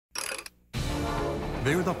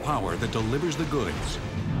They're the power that delivers the goods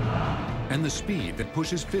and the speed that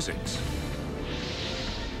pushes physics.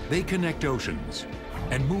 They connect oceans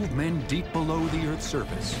and move men deep below the Earth's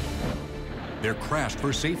surface. They're crashed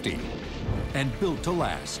for safety and built to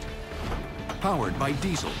last. Powered by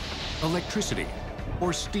diesel, electricity,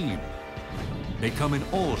 or steam. They come in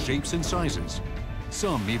all shapes and sizes.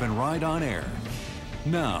 Some even ride on air.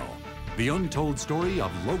 Now, the untold story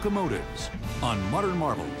of locomotives on Modern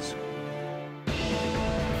Marvels.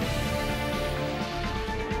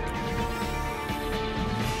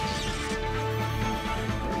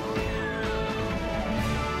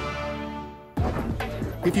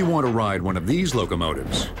 If you want to ride one of these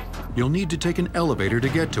locomotives, you'll need to take an elevator to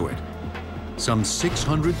get to it. Some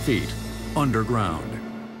 600 feet underground.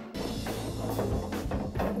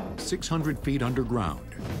 600 feet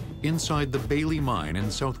underground, inside the Bailey Mine in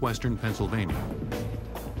southwestern Pennsylvania.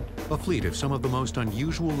 A fleet of some of the most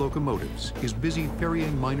unusual locomotives is busy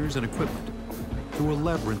ferrying miners and equipment through a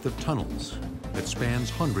labyrinth of tunnels that spans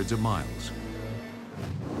hundreds of miles.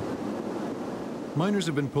 Miners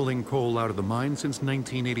have been pulling coal out of the mine since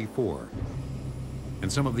 1984,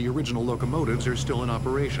 and some of the original locomotives are still in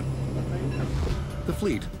operation. The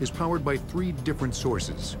fleet is powered by 3 different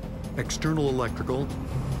sources: external electrical,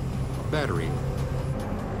 battery,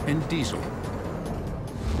 and diesel.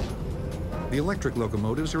 The electric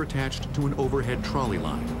locomotives are attached to an overhead trolley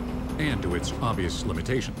line and to its obvious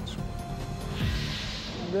limitations.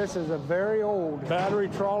 This is a very old battery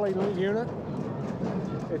trolley unit.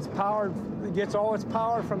 It's powered, it gets all its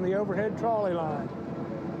power from the overhead trolley line.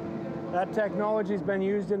 That technology's been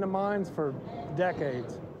used in the mines for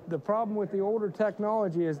decades. The problem with the older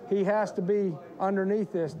technology is he has to be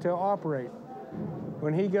underneath this to operate.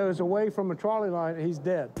 When he goes away from a trolley line, he's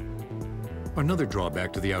dead. Another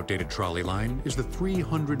drawback to the outdated trolley line is the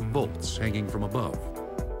 300 volts hanging from above,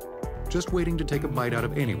 just waiting to take a bite out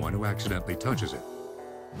of anyone who accidentally touches it.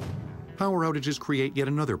 Power outages create yet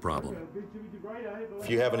another problem. If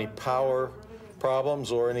you have any power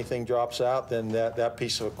problems or anything drops out, then that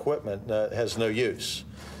piece of equipment has no use.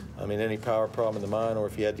 I mean, any power problem in the mine, or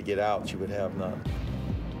if you had to get out, you would have none.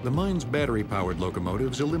 The mine's battery-powered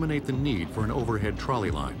locomotives eliminate the need for an overhead trolley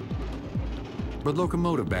line. But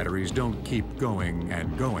locomotive batteries don't keep going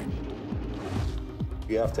and going.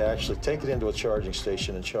 You have to actually take it into a charging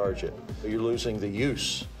station and charge it. You're losing the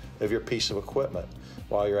use of your piece of equipment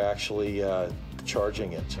while you're actually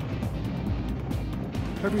charging it.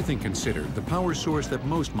 Everything considered, the power source that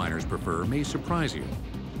most miners prefer may surprise you: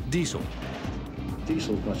 diesel.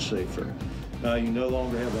 Diesel is much safer. You no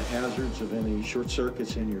longer have the hazards of any short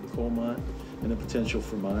circuits in your coal mine and the potential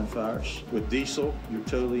for mine fires. With diesel, you're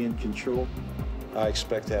totally in control. I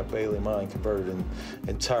expect to have Bailey Mine converted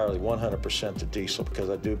entirely 100% to diesel,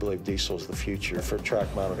 because I do believe diesel is the future for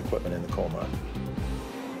track-mounted equipment in the coal mine.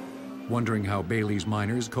 Wondering how Bailey's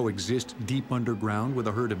miners coexist deep underground with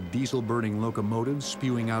a herd of diesel-burning locomotives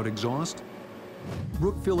spewing out exhaust?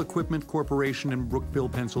 Brookville Equipment Corporation in Brookville,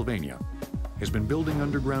 Pennsylvania, has been building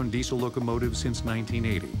underground diesel locomotives since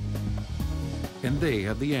 1980. And they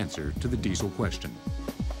have the answer to the diesel question.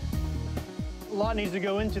 A lot needs to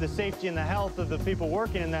go into the safety and the health of the people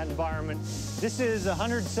working in that environment. This is a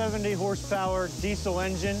 170 horsepower diesel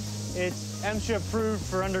engine. It's MSHA approved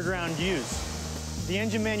for underground use. The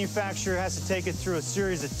engine manufacturer has to take it through a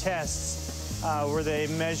series of tests where they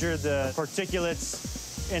measure the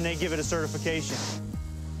particulates and they give it a certification.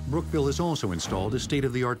 Brookville has also installed a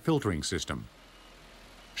state-of-the-art filtering system,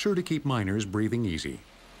 sure to keep miners breathing easy.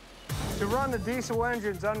 To run the diesel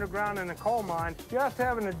engines underground in a coal mine, you have to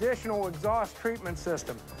have an additional exhaust treatment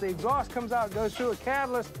system. The exhaust comes out, goes through a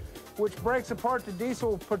catalyst, which breaks apart the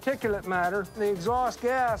diesel particulate matter. The exhaust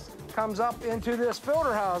gas comes up into this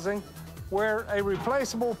filter housing, where a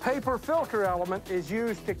replaceable paper filter element is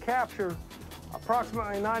used to capture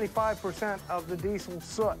approximately 95% of the diesel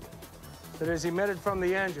soot that is emitted from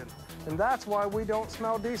the engine. And that's why we don't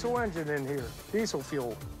smell diesel engine in here, diesel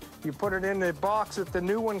fuel. You put it in the box that the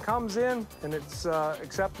new one comes in, and it's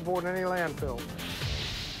acceptable in any landfill.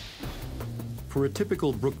 For a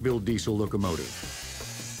typical Brookville diesel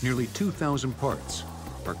locomotive, nearly 2,000 parts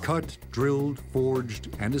are cut, drilled, forged,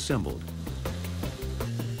 and assembled,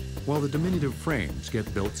 while the diminutive frames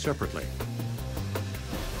get built separately.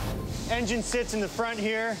 Engine sits in the front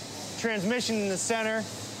here, transmission in the center.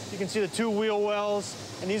 You can see the 2 wheel wells,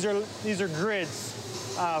 and these are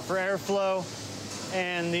grids for airflow,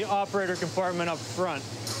 and the operator compartment up front.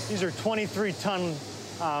 These are 23-ton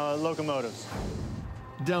locomotives.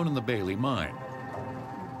 Down in the Bailey Mine,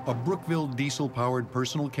 a Brookville diesel-powered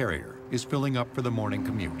personal carrier is filling up for the morning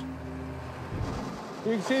commute.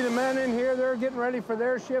 You can see the men in here, they're getting ready for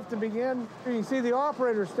their shift to begin. You can see the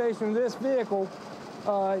operator station in this vehicle.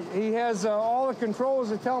 He has all the controls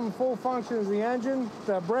that tell him full function of the engine,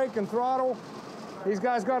 the brake and throttle. These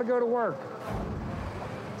guys got to go to work.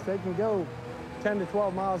 They can go 10 to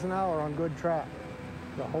 12 miles an hour on good track.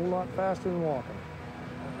 It's a whole lot faster than walking.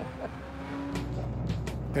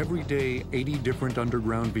 Every day, 80 different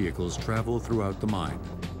underground vehicles travel throughout the mine.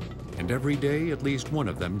 And every day, at least one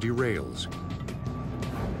of them derails.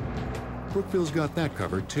 Brookville's got that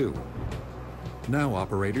covered too. Now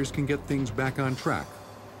operators can get things back on track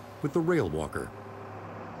with the rail walker.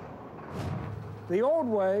 The old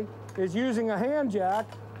way is using a hand jack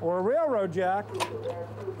or a railroad jack.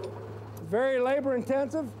 Very labor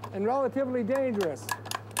intensive and relatively dangerous.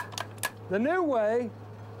 The new way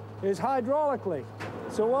is hydraulically.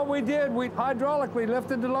 So what we did, we hydraulically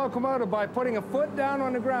lifted the locomotive by putting a foot down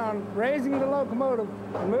on the ground, raising the locomotive,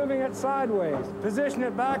 and moving it sideways. Position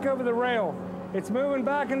it back over the rail. It's moving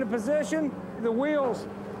back into position, the wheels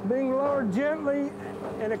being lowered gently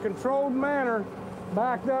in a controlled manner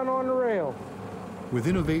back down on the rail. With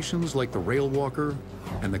innovations like the rail walker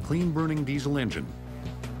and the clean-burning diesel engine,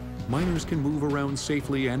 miners can move around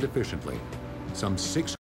safely and efficiently, some 6